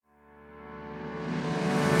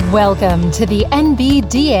Welcome to the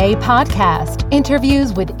NBDA podcast,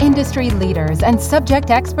 interviews with industry leaders and subject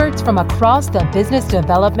experts from across the business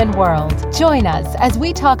development world. Join us as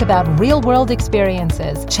we talk about real-world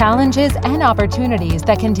experiences, challenges, and opportunities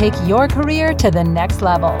that can take your career to the next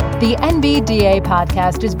level. The NBDA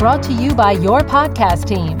podcast is brought to you by Your Podcast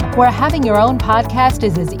Team, where having your own podcast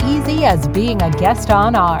is as easy as being a guest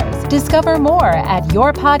on ours. Discover more at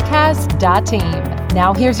yourpodcast.team.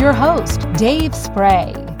 Now here's your host, Dave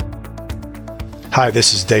Spray. Hi,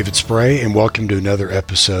 this is David Spray, and welcome to another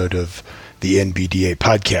episode of the NBDA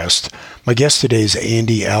podcast. My guest today is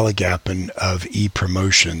Andy Allegappan of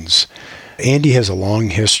ePromotions. Andy has a long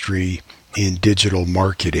history in digital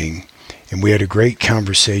marketing, and we had a great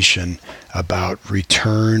conversation about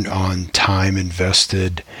return on time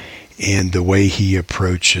invested and the way he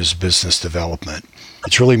approaches business development.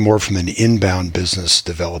 It's really more from an inbound business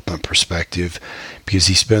development perspective because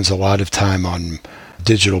he spends a lot of time on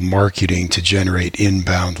digital marketing to generate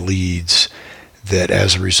inbound leads that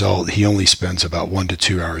as a result, he only spends about 1 to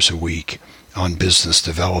 2 hours a week on business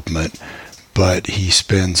development, but he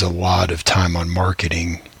spends a lot of time on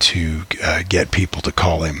marketing to get people to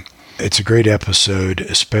call him. It's a great episode,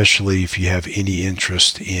 especially if you have any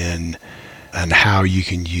interest in how you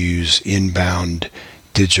can use inbound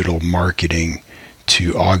digital marketing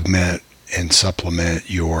to augment and supplement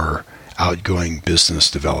your outgoing business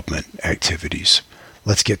development activities.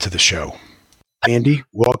 Let's get to the show. Andy,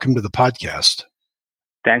 welcome to the podcast.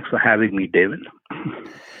 Thanks for having me, David.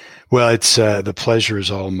 Well, it's the pleasure is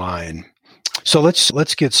all mine. So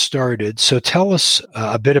let's get started. So tell us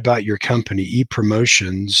a bit about your company,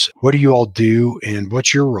 ePromotions. What do you all do, and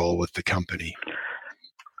what's your role with the company?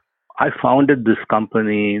 I founded this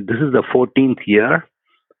company. This is the 14th year.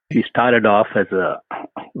 We started off as a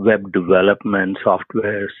web development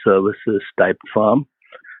software services type firm.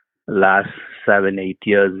 Last 7-8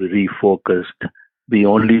 years, we refocused. We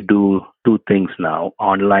only do two things now: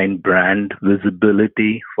 online brand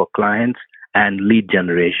visibility for clients and lead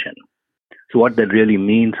generation. So what that really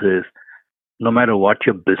means is no matter what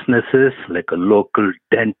your business is, like a local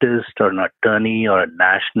dentist or an attorney or a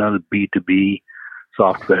national B2B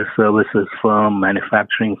software services firm,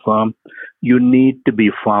 manufacturing firm, you need to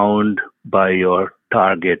be found by your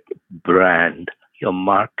target brand, your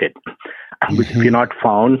market. If you're not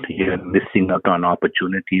found, you're missing out on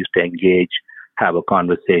opportunities to engage, have a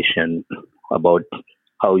conversation about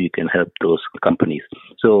how you can help those companies.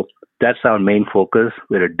 So that's our main focus.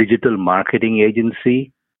 We're a digital marketing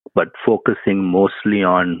agency, but focusing mostly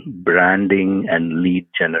on branding and lead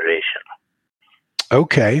generation.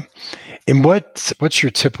 Okay. And what's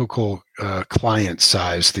your typical client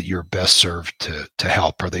size that you're best served to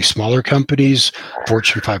help? Are they smaller companies,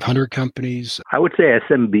 Fortune 500 companies? I would say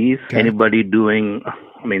SMBs. Okay. Anybody doing,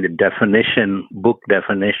 the book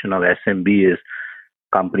definition of SMB is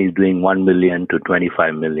companies doing 1 million to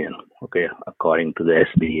 25 million, okay, according to the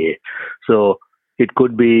SBA. So it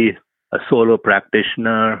could be a solo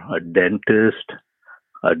practitioner, a dentist,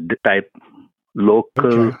 a type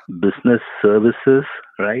local business services,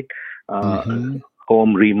 right?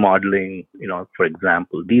 Home remodeling, for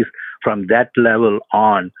example. These from that level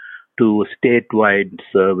on to statewide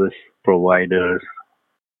service providers,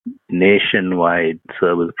 nationwide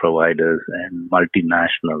service providers, and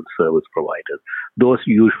multinational service providers. Those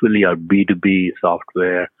usually are B2B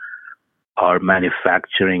software or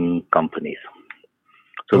manufacturing companies.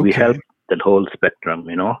 So we help that whole spectrum,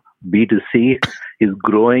 B2C is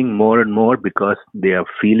growing more and more because they are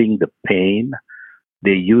feeling the pain.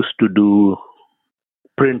 They used to do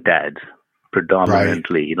print ads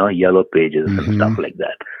predominantly, yellow pages and stuff like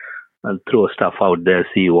that, and throw stuff out there,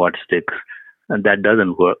 see what sticks. And that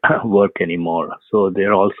doesn't work anymore. So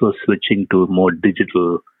they're also switching to more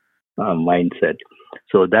digital mindset.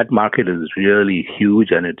 So that market is really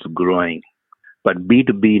huge and it's growing. But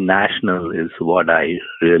B2B national is what I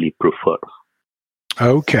really prefer.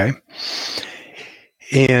 Okay.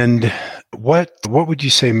 And what would you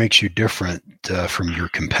say makes you different from your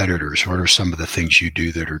competitors? What are some of the things you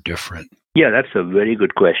do that are different? Yeah, that's a very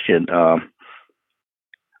good question.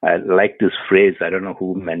 I like this phrase. I don't know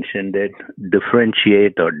who mentioned it.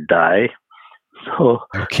 Differentiate or die. So,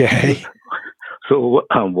 So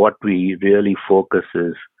what we really focus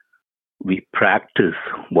is we practice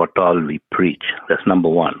what all we preach. That's number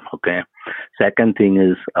one. Okay. Second thing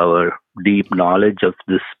is our deep knowledge of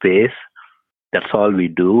this space. That's all we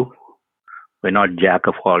do. We're not jack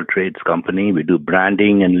of all trades company. We do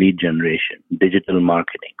branding and lead generation, digital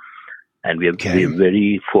marketing, and we're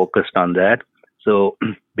very focused on that. So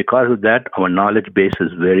because of that, our knowledge base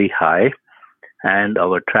is very high, and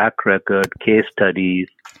our track record, case studies,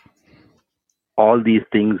 all these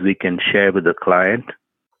things we can share with the client.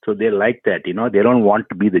 So they like that, they don't want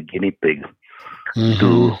to be the guinea pig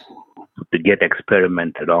to get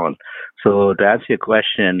experimented on. So to answer your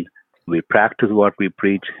question, we practice what we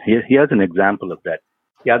preach. Here's an example of that.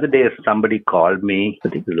 The other day, somebody called me, I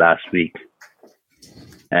think it was last week,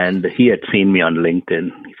 and he had seen me on LinkedIn.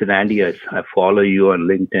 He said, Andy, I follow you on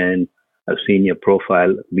LinkedIn. I've seen your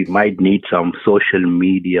profile. We might need some social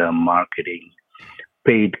media marketing,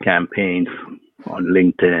 paid campaigns on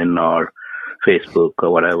LinkedIn or Facebook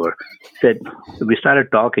or whatever. He said, we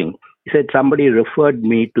started talking. He said, somebody referred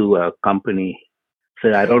me to a company. He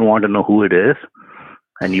said, I don't want to know who it is.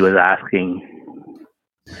 And he was asking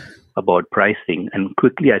about pricing. And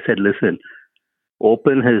quickly I said, listen,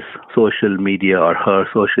 open his social media or her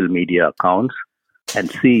social media accounts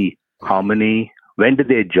and see when did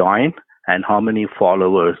they join and how many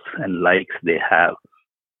followers and likes they have.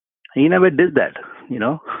 He never did that,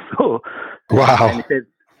 So, wow.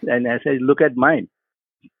 And I said, look at mine.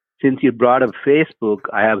 Since you brought up Facebook,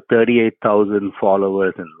 I have 38,000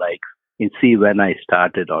 followers and likes. And see when I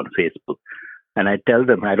started on Facebook. And I tell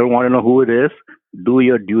them, I don't want to know who it is. Do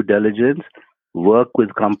your due diligence. Work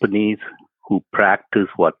with companies who practice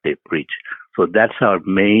what they preach. So that's our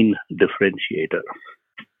main differentiator.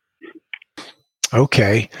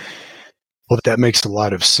 Okay. Well, that makes a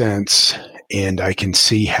lot of sense. And I can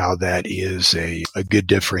see how that is a good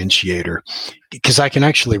differentiator, because I can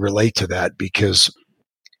actually relate to that because,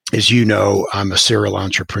 as you know, I'm a serial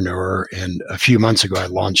entrepreneur. And a few months ago, I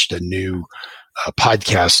launched a new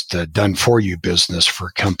podcast, done for you business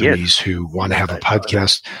for companies who want to have a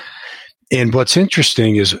podcast. And what's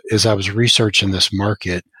interesting is, as I was researching this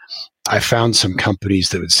market, I found some companies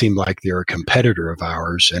that would seem like they're a competitor of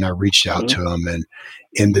ours, and I reached out to them.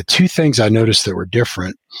 And the two things I noticed that were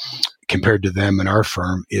different compared to them and our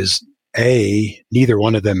firm is, A, neither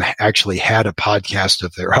one of them actually had a podcast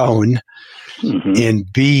of their own,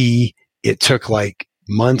 and B, it took like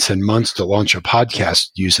months and months to launch a podcast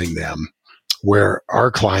using them, where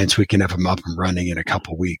our clients, we can have them up and running in a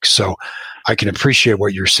couple of weeks. So I can appreciate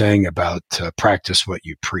what you're saying about practice what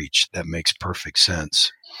you preach. That makes perfect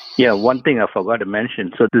sense. Yeah, one thing I forgot to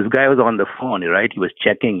mention. So this guy was on the phone, right? He was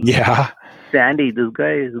checking. Yeah. Andy, this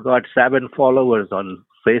guy has got 7 followers on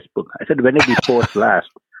Facebook. I said, when did he post last?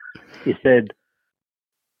 He said,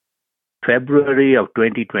 February of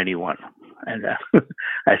 2021. And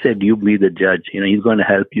I said, you be the judge. He's going to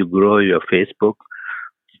help you grow your Facebook.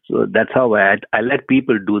 So that's how I let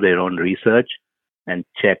people do their own research and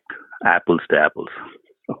check apples to apples.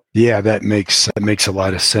 Yeah, that makes a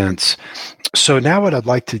lot of sense. So now what I'd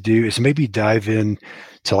like to do is maybe dive in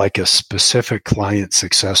to like a specific client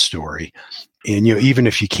success story. And, even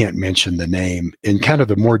if you can't mention the name, and kind of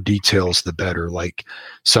the more details, the better. Like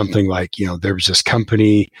something like, there was this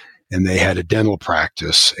company and they had a dental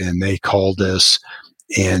practice and they called us,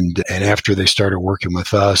 and after they started working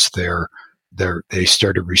with us, they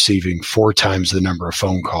started receiving 4 times the number of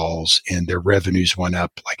phone calls, and their revenues went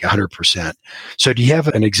up like 100%. So do you have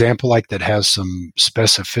an example like that has some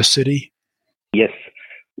specificity? Yes,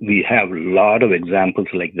 we have a lot of examples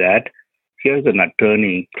like that. Here's an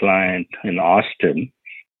attorney client in Austin.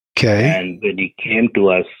 Okay. And when he came to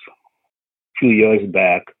us a few years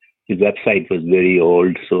back, his website was very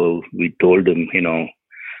old. So we told him,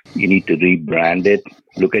 you need to rebrand it.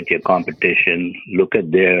 Look at your competition. Look at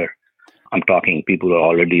I'm talking people who are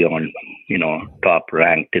already on, top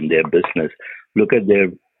ranked in their business. Look at their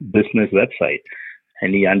business website.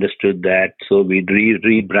 And he understood that. So we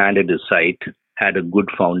rebranded his site, had a good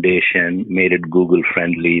foundation, made it Google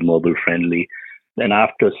friendly, mobile friendly. Then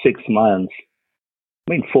after 4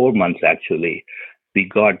 months actually, we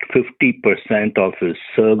got 50% of his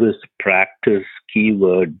service practice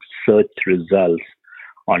keyword search results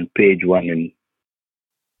on page 1 in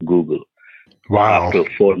Google. Wow. After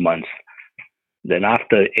 4 months. Then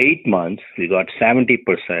after 8 months, we got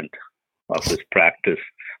 70% of his practice,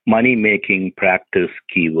 money-making practice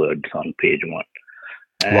keywords on page 1.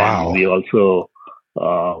 And wow. We also,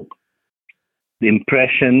 the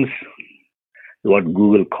impressions, what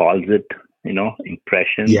Google calls it,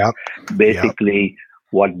 impressions. Yep. Basically,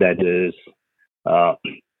 what that is,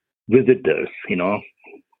 visitors,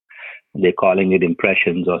 they're calling it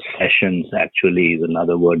impressions, or sessions actually is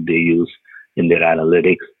another word they use in their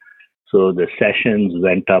analytics. So the sessions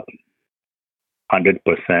went up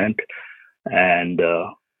 100%, and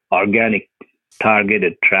organic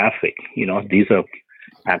targeted traffic, these are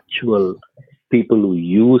actual people who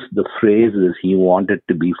use the phrases he wanted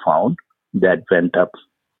to be found, that went up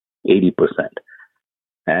 80%.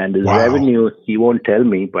 And his revenue, he won't tell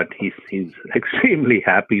me, but he's extremely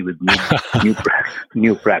happy with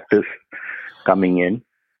new practice. coming in.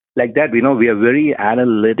 Like that, we are very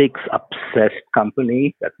analytics obsessed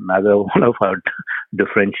company. That's another one of our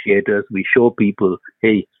differentiators. We show people,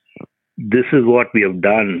 hey, this is what we have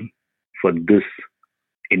done for this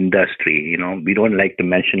industry. We don't like to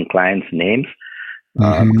mention clients' names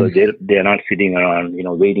because they're not sitting around,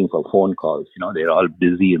 waiting for phone calls. They're all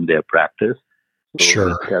busy in their practice. So Sure.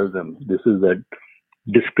 we tell them this is a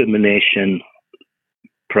discrimination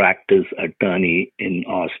practice attorney in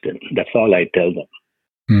Austin. That's all I tell them.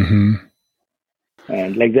 Mm-hmm.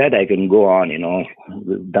 And like that, I can go on.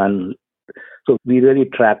 We've done. So we really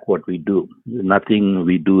track what we do. Nothing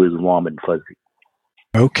we do is warm and fuzzy.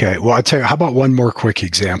 Okay. Well, I'll tell you, how about one more quick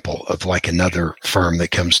example of like another firm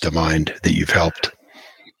that comes to mind that you've helped?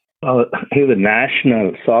 Here's a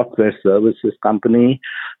national software services company.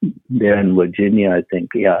 They're in Virginia, I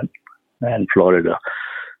think, and Florida.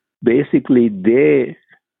 Basically, their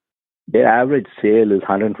average sale is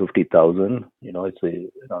 $150,000. It's a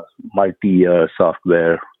multi-year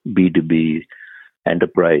software B2B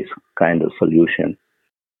enterprise kind of solution.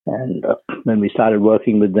 And when we started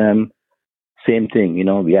working with them, same thing.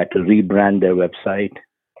 We had to rebrand their website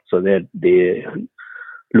so that they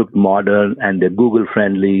looked modern and they're Google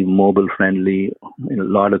friendly, mobile friendly. A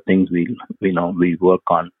lot of things we work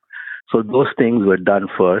on. So those things were done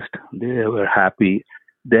first. They were happy.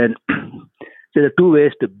 Then there are two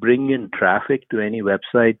ways to bring in traffic to any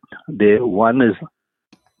website. One is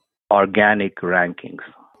organic rankings,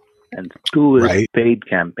 and two is paid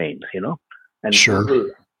campaigns. And sure.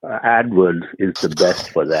 Google AdWords is the best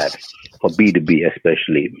for that, for B2B,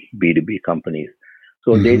 especially B2B companies.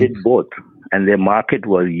 So they did both, and their market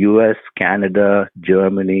was US, Canada,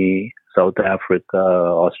 Germany, South Africa,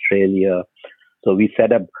 Australia. So we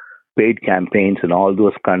set up paid campaigns in all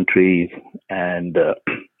those countries, and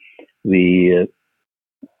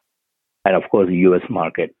and of course the US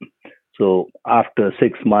market. So after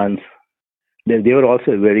 6 months, they were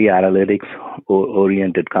also a very analytics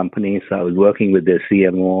oriented company. So I was working with their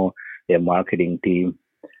CMO, their marketing team,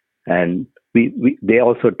 and they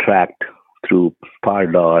also tracked through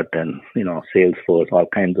Pardot and Salesforce, all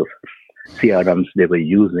kinds of CRMs they were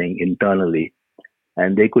using internally,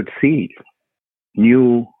 and they could see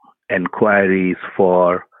new inquiries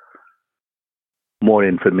for more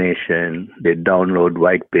information. They download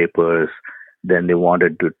white papers, then they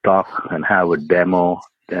wanted to talk and have a demo.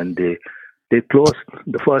 Then they closed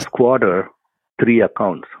the first quarter 3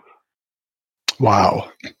 accounts. Wow.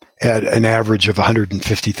 At an average of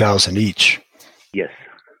 $150,000 each. Yes.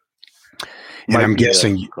 And I'm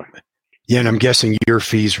guessing your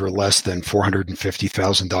fees were less than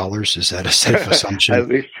 $450,000. Is that a safe assumption? I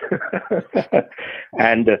wish.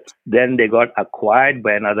 And then they got acquired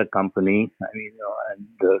by another company. And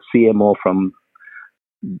the CMO from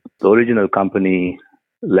the original company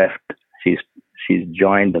left. She's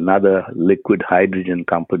joined another liquid hydrogen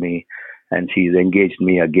company, and she's engaged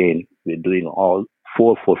me again. We're doing all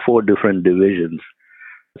four different divisions.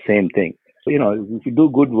 Same thing. So if you do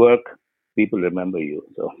good work, people remember you.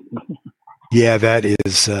 So. Yeah, that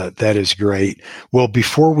is great. Well,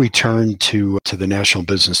 before we turn to the National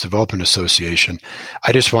Business Development Association,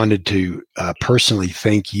 I just wanted to personally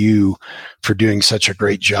thank you for doing such a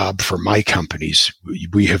great job for my companies.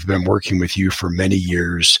 We have been working with you for many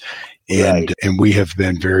years, and we have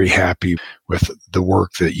been very happy with the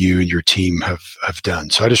work that you and your team have done.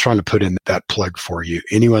 So I just want to put in that plug for you.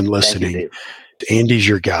 Anyone listening, Andy's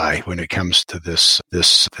your guy when it comes to this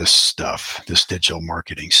stuff, this digital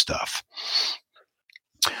marketing stuff.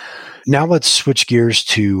 Now let's switch gears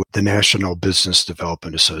to the National Business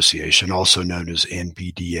Development Association, also known as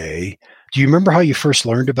NBDA. Do you remember how you first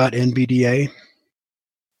learned about NBDA?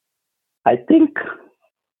 I think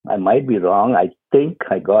I might be wrong. I think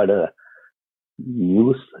I got an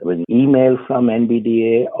email from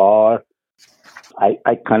NBDA, or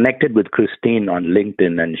I connected with Christine on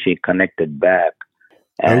LinkedIn, and she connected back.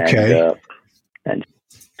 And, okay. And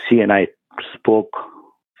she and I spoke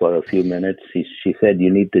for a few minutes. She said,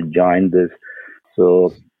 you need to join this.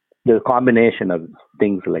 So there's a combination of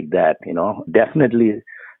things like that, Definitely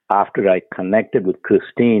after I connected with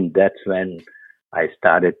Christine, that's when I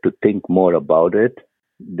started to think more about it.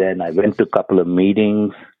 Then I went to a couple of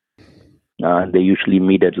meetings. They usually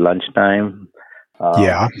meet at lunchtime.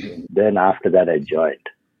 Then after that, I joined.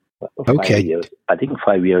 Okay. I think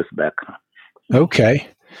 5 years back. Okay.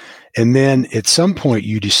 And then at some point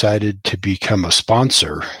you decided to become a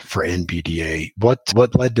sponsor for NBDA.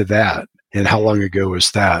 What led to that, and how long ago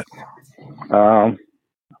was that?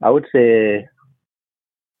 I would say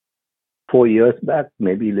 4 years back,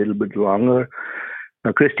 maybe a little bit longer.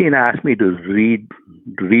 Now, Christine asked me to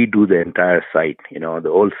redo the entire site. The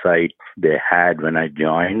old site they had when I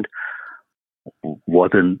joined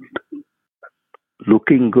wasn't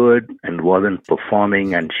looking good and wasn't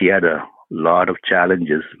performing, and she had a lot of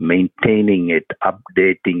challenges maintaining it,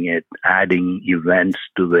 updating it, adding events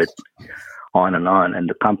to it, on and on. And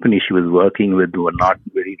the company she was working with were not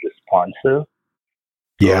very responsive.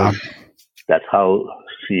 Yeah. So that's how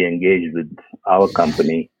she engaged with our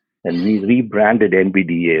company. And we rebranded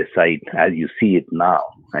NBDA site as you see it now,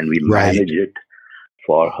 and we manage it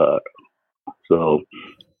for her. So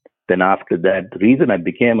then after that, the reason I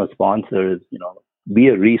became a sponsor is, be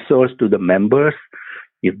a resource to the members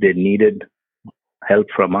if they needed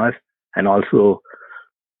help from us, and also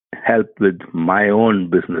help with my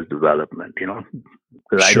own business development,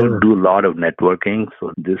 because I don't do a lot of networking.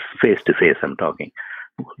 So this face-to-face I'm talking,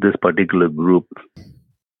 this particular group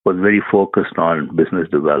was very focused on business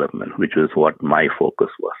development, which was what my focus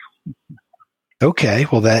was. Okay,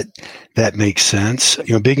 well that makes sense.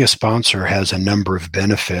 Being a sponsor has a number of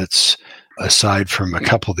benefits aside from a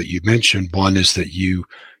couple that you mentioned. One is that you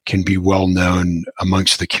can be well known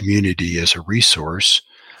amongst the community as a resource,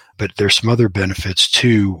 but there's some other benefits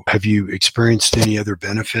too. Have you experienced any other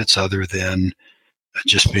benefits other than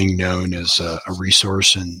just being known as a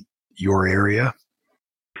resource in your area?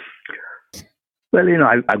 Well,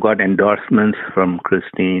 I got endorsements from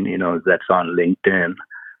Christine, that's on LinkedIn,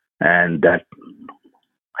 and that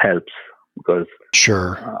helps because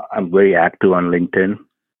I'm very active on LinkedIn,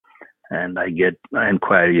 and I get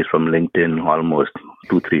inquiries from LinkedIn almost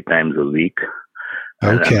 2-3 times a week.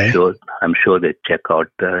 Okay. And I'm sure they check out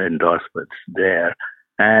the endorsements there.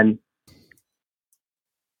 And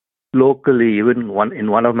locally, even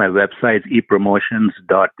in one of my websites,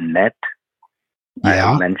 epromotions.net,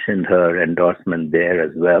 I mentioned her endorsement there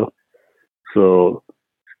as well. So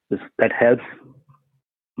that helps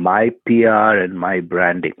my PR and my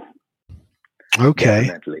branding. Okay.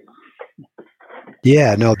 Definitely.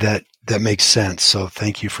 Yeah, no, that makes sense. So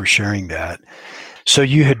thank you for sharing that. So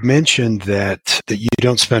you had mentioned that you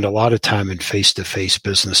don't spend a lot of time in face-to-face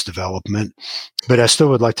business development, but I still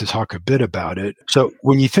would like to talk a bit about it. So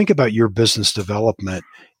when you think about your business development,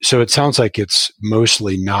 so it sounds like it's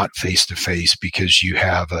mostly not face-to-face because you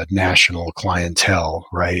have a national clientele,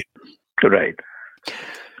 right? Right.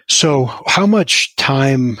 So how much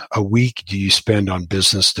time a week do you spend on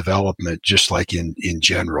business development, just like in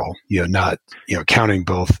general, not, counting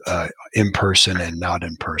both in person and not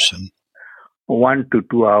in person? 1 to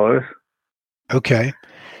 2 hours. Okay.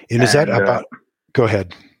 And is that about, go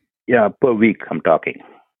ahead. Yeah, per week I'm talking.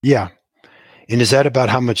 Yeah. And is that about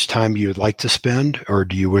how much time you would like to spend, or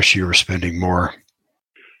do you wish you were spending more?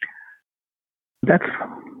 That's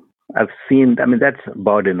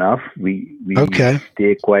about enough. We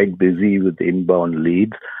stay quite busy with inbound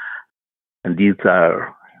leads, and these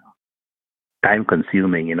are time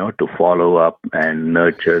consuming, to follow up and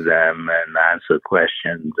nurture them and answer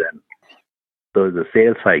questions. And so the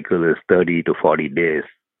sales cycle is 30 to 40 days.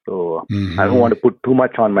 So I don't want to put too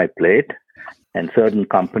much on my plate. And certain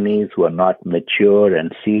companies who are not mature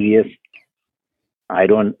and serious, I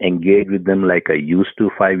don't engage with them like I used to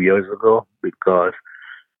 5 years ago, because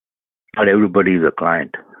not everybody is a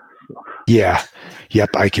client. Yeah.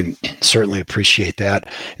 Yep. I can certainly appreciate that.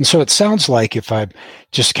 And so it sounds like, if I'm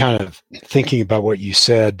just kind of thinking about what you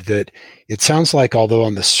said, that it sounds like, although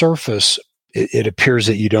on the surface, it appears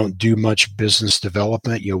that you don't do much business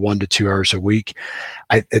development, 1 to 2 hours a week.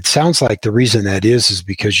 It sounds like the reason that is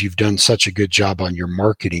because you've done such a good job on your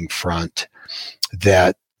marketing front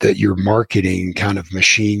that your marketing kind of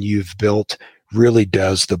machine you've built really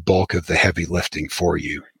does the bulk of the heavy lifting for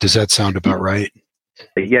you. Does that sound about right?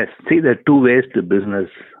 Yes. See, there are two ways to business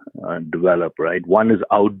develop, right? One is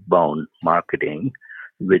outbound marketing,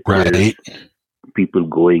 which is people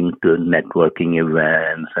going to networking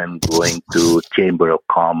events and going to Chamber of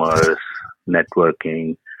Commerce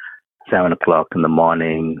networking, 7 o'clock in the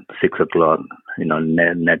morning, 6 o'clock,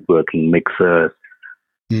 networking mixers.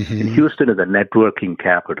 And Houston is a networking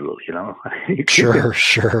capital, Sure.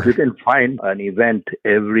 You can find an event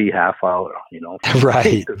every half hour,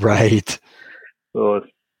 Right. So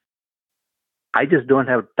I just don't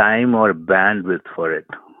have time or bandwidth for it,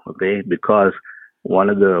 okay? Because one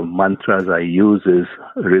of the mantras I use is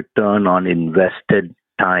return on invested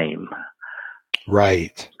time.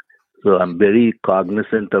 Right. So I'm very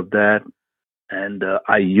cognizant of that. And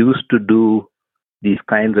I used to do these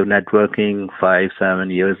kinds of networking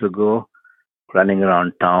 5-7 years ago, running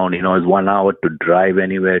around town. It's 1 hour to drive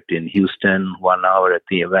anywhere in Houston, 1 hour at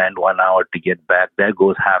the event, 1 hour to get back. There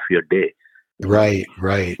goes half your day. Right.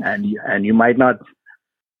 And you might not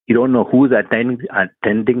you don't know who's attending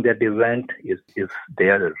that event. If they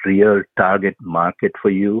are a real target market for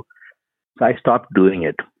you. So I stopped doing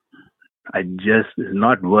it. It's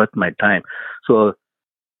not worth my time. So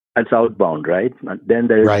that's outbound, right? And then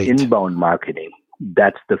there is Right. inbound marketing.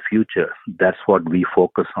 That's the future. That's what we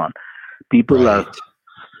focus on. People are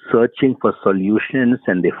searching for solutions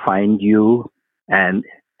and they find you and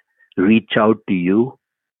reach out to you.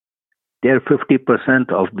 They're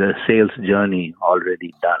 50% of the sales journey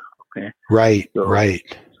already done. Okay. Right. So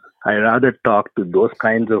Right. I rather talk to those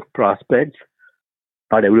kinds of prospects.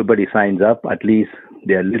 Not everybody signs up. At least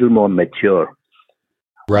they're a little more mature.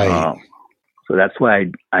 Right. So that's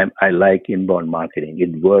why I like inbound marketing.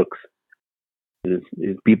 It works.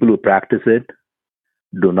 People who practice it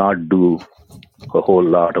do not do a whole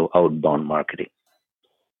lot of outbound marketing.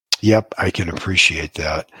 Yep, I can appreciate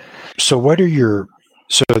that. So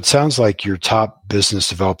it sounds like your top business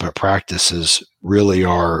development practices really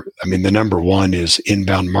are, the number one is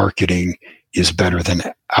inbound marketing is better than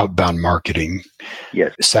outbound marketing.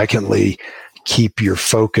 Yes. Secondly, keep your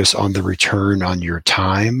focus on the return on your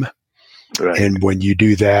time. Right. And when you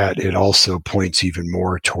do that, it also points even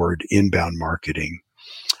more toward inbound marketing.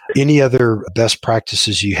 Any other best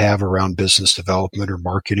practices you have around business development or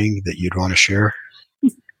marketing that you'd want to share?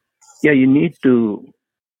 Yeah, you need to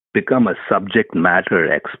become a subject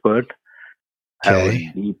matter expert. Have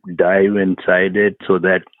a deep dive inside it so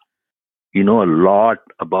that you know a lot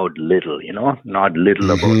about little, not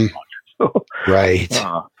little about much. Right.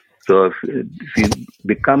 So if you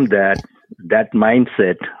become that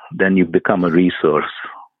mindset, then you become a resource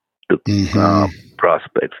to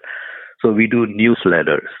prospects. So we do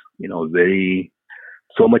newsletters,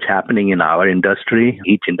 so much happening in our industry.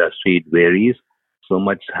 Each industry, it varies. So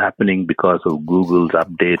much happening because of Google's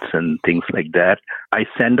updates and things like that. I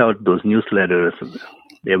send out those newsletters.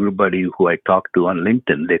 Everybody who I talk to on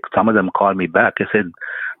LinkedIn, some of them call me back. I said,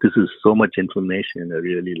 this is so much information. I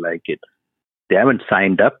really like it. They haven't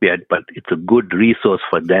signed up yet, but it's a good resource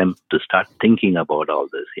for them to start thinking about all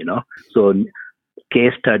this, So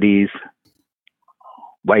case studies,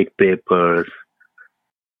 white papers,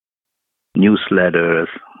 newsletters,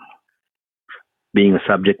 being a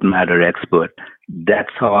subject matter expert,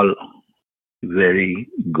 that's all very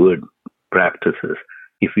good practices.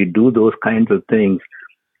 If you do those kinds of things,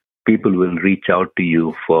 people will reach out to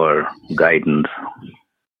you for guidance.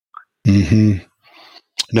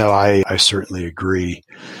 No, I certainly agree.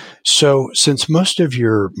 So since most of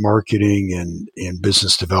your marketing and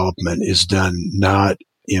business development is done not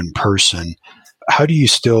in person, how do you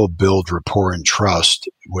still build rapport and trust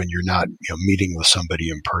when you're not meeting with somebody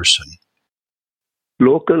in person?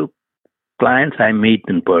 Local clients I meet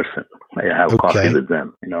in person. I have coffee with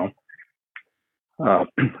them,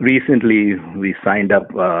 Recently, we signed up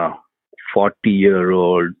a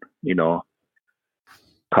 40-year-old,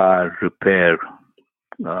 car repair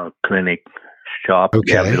clinic shop.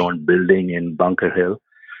 They have their own building in Bunker Hill.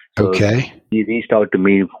 So he reached out to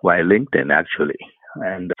me via LinkedIn, actually.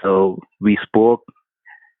 And so we spoke.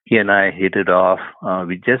 He and I hit it off.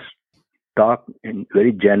 We just talk in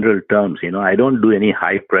very general terms. I don't do any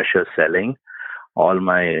high pressure selling. All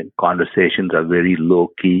my conversations are very low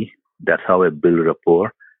key. That's how I build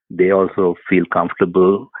rapport. They also feel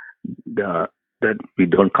comfortable that we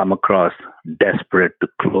don't come across desperate to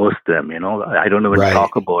close them. I don't even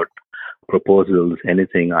talk about proposals,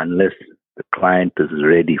 anything, unless the client is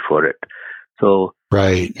ready for it. So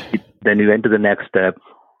then we went to the next step.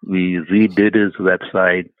 We redid his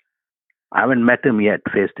website. I haven't met him yet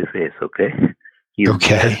face to face, okay? He's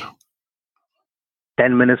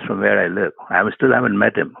 10 minutes from where I live. I still haven't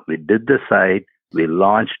met him. We did the site. We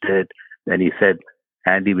launched it. Then he said,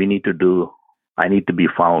 Andy, I need to be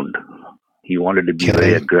found. He wanted to be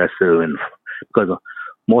very aggressive, and because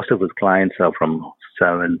most of his clients are from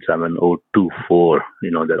 77024,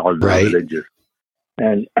 they're all the villages.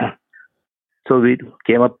 And so we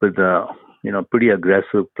came up with a, pretty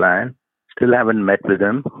aggressive plan. Still haven't met with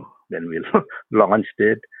him. Then we launched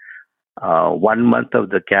it. 1 month of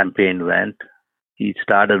the campaign went. He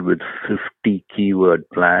started with 50 keyword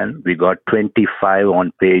plan. We got 25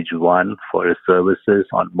 on page 1 for his services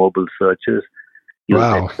on mobile searches. He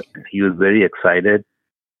was very excited.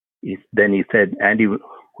 Then he said, Andy,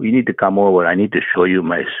 we need to come over. I need to show you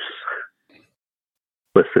my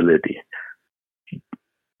facility.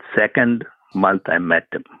 Second month I met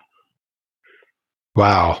him.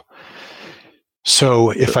 Wow.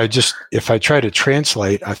 So if I try to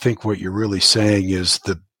translate, I think what you're really saying is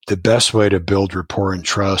the best way to build rapport and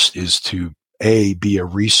trust is to be a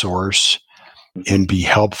resource and be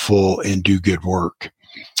helpful and do good work.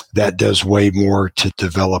 That does way more to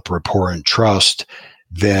develop rapport and trust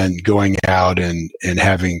than going out and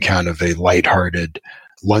having kind of a lighthearted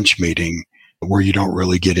lunch meeting where you don't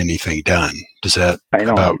really get anything done. Does that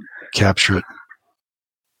about capture it?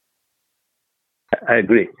 I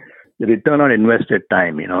agree. The return on invested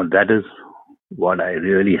time, that is what I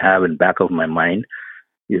really have in back of my mind.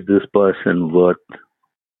 Is this person worth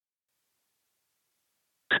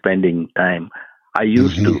spending time? I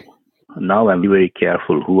used to. Now I'm very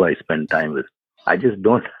careful who I spend time with. I just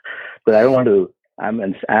don't, but I don't want to. I'm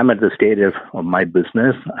at the stage of my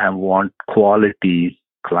business. I want quality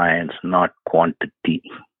clients, not quantity.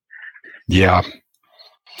 Yeah.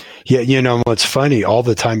 Yeah, it's funny. All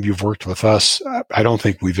the time you've worked with us, I don't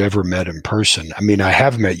think we've ever met in person. I mean, I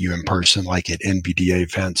have met you in person, like at NBDA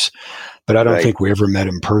events, but I don't think we ever met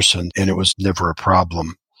in person, and it was never a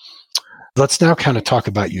problem. Let's now kind of talk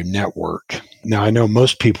about your network. Now, I know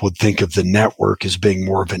most people would think of the network as being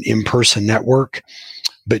more of an in-person network,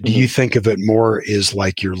 but do you think of it more as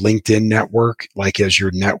like your LinkedIn network, like as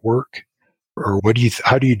your network? Or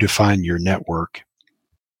how do you define your network?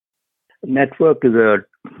 Network is a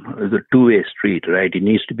two-way street, right? It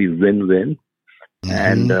needs to be win-win.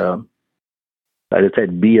 And as I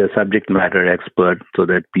said, be a subject matter expert so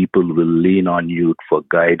that people will lean on you for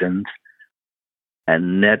guidance.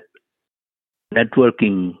 And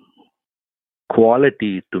networking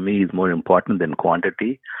quality to me is more important than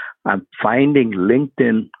quantity. I'm finding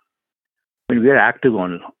LinkedIn, when we're active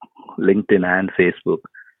on LinkedIn and Facebook,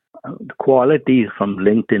 the quality from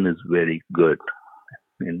LinkedIn is very good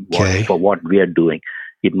for what we are doing.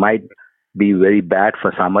 It might be very bad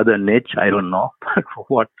for some other niche, I don't know, but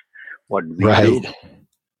for what we do.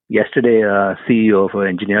 Yesterday, a CEO of an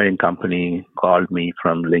engineering company called me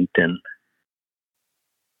from LinkedIn.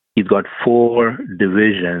 He's got 4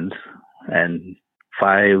 divisions and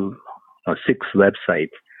 5 or 6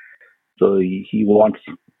 websites. So he wants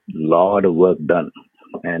a lot of work done.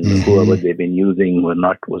 And whoever they've been using was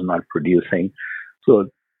not producing. So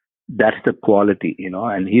that's the quality,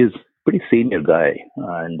 and he's a pretty senior guy.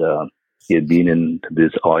 And he's been in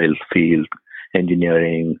this oil field,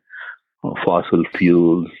 engineering, fossil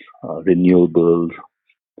fuels, renewables,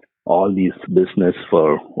 all these business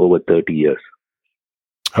for over 30 years.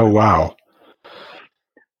 Oh, wow.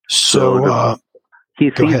 So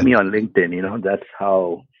he sees me on LinkedIn, that's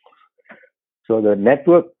how. So the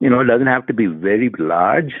network, doesn't have to be very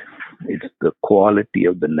large. It's the quality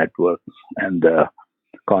of the network and the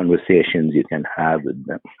conversations you can have with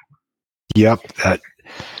them. Yep.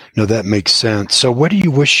 That makes sense. So what do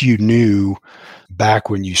you wish you knew back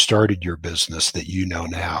when you started your business that you know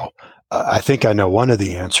now? I think I know one of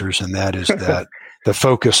the answers, and that is that the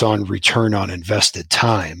focus on return on invested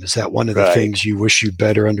time. Is that one of the things you wish you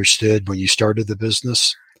better understood when you started the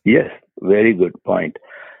business? Yes, very good point.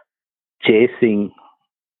 Chasing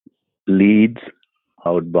leads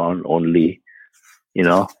outbound only,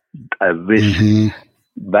 I wish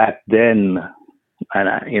back then,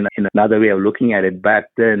 and in another way of looking at it, back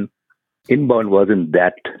then, inbound wasn't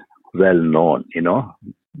that well known,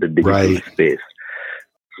 the digital space.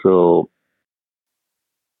 So,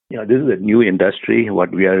 this is a new industry,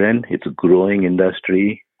 what we are in. It's a growing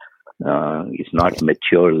industry. It's not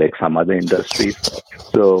mature like some other industries.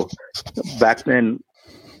 So back then,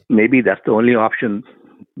 maybe that's the only option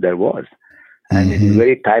there was. And it's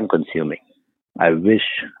very time consuming. I wish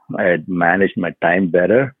I had managed my time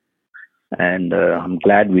better. And I'm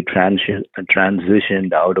glad we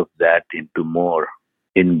transitioned out of that into more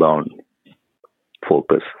inbound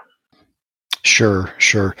focus. Sure.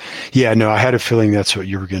 Yeah, no, I had a feeling that's what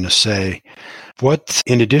you were going to say.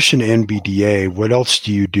 In addition to NBDA, what else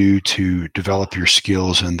do you do to develop your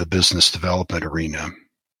skills in the business development arena?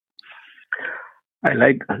 I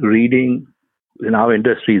like reading. In our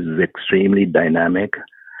industry is extremely dynamic.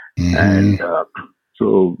 And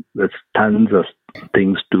so there's tons of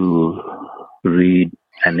things to read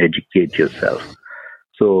and educate yourself.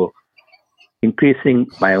 So increasing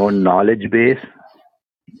my own knowledge base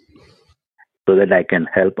so that I can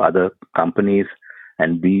help other companies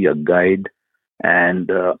and be a guide and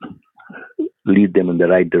lead them in the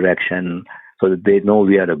right direction so that they know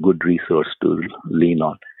we are a good resource to lean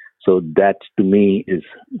on. So that to me is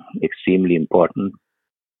extremely important.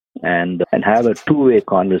 And have a two-way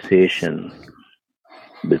conversation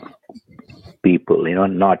with people,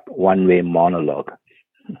 not one-way monologue.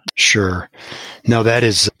 Sure. No, that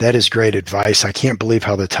is great advice. I can't believe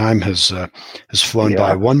how the time has flown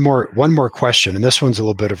by. One more question, and this one's a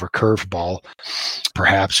little bit of a curveball,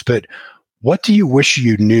 perhaps. But what do you wish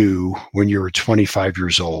you knew when you were 25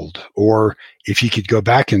 years old? Or if you could go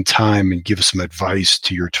back in time and give some advice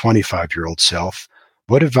to your 25-year-old self,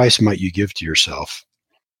 what advice might you give to yourself?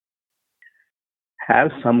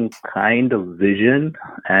 have some kind of vision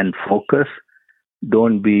and focus.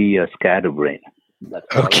 Don't be a scatterbrain. That's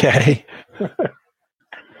all. Okay.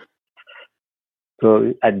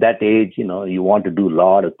 So at that age, you want to do a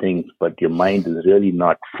lot of things, but your mind is really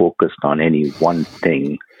not focused on any one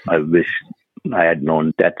thing. I wish I had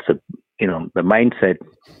known that's the mindset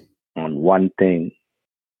on one thing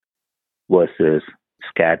versus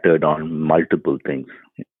scattered on multiple things.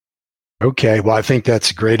 Okay. Well, I think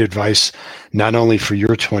that's great advice, not only for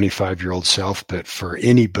your 25-year-old self, but for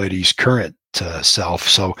anybody's current self.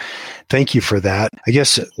 So thank you for that. I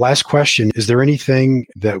guess last question, is there anything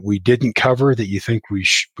that we didn't cover that you think we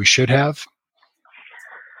should have?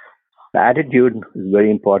 The attitude is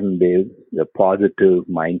very important, Dave. The positive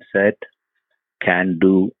mindset can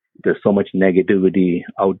do. There's so much negativity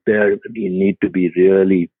out there. You need to be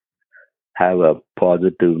really have a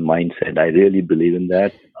positive mindset. I really believe in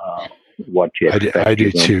that. What you expect, I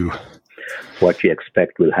do too. What you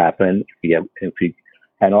expect will happen.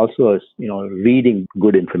 And also, reading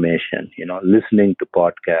good information. Listening to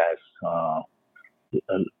podcasts,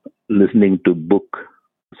 listening to book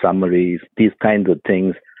summaries. These kinds of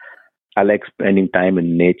things. I like spending time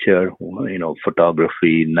in nature.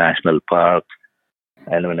 Photography, national parks.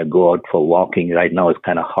 And when I go out for walking, right now it's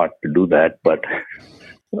kind of hard to do that, but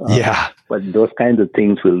But those kinds of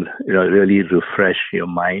things will really refresh your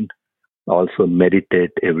mind. Also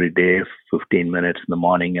meditate every day, 15 minutes in the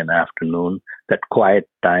morning and afternoon. That quiet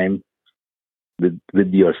time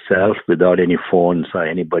with yourself, without any phones or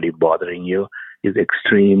anybody bothering you, is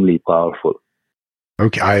extremely powerful.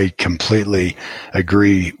 Okay, I completely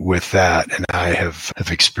agree with that, and I have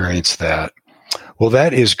experienced that. Well,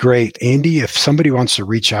 that is great. Andy, if somebody wants to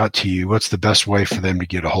reach out to you, what's the best way for them to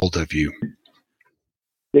get a hold of you?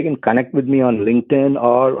 They can connect with me on LinkedIn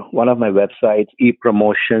or one of my websites,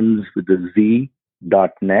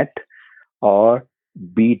 epromotions.net or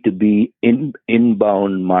B2B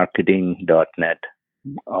inboundmarketing.net,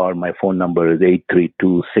 or my phone number is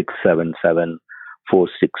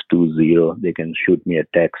 832-677-4620. They can shoot me a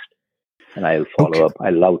text and I'll follow up.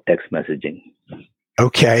 I love text messaging.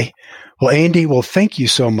 Okay. Well, Andy, thank you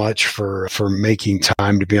so much for making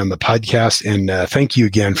time to be on the podcast. And thank you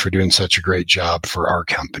again for doing such a great job for our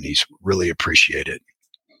companies. Really appreciate it.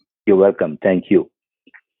 You're welcome. Thank you.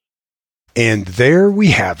 And there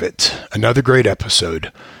we have it. Another great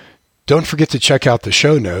episode. Don't forget to check out the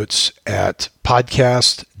show notes at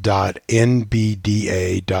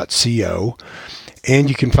podcast.nbda.co. And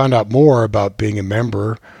you can find out more about being a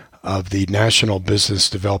member of the National Business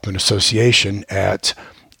Development Association at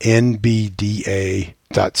nbda.co.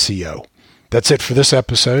 That's it for this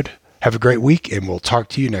episode. Have a great week, and we'll talk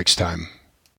to you next time.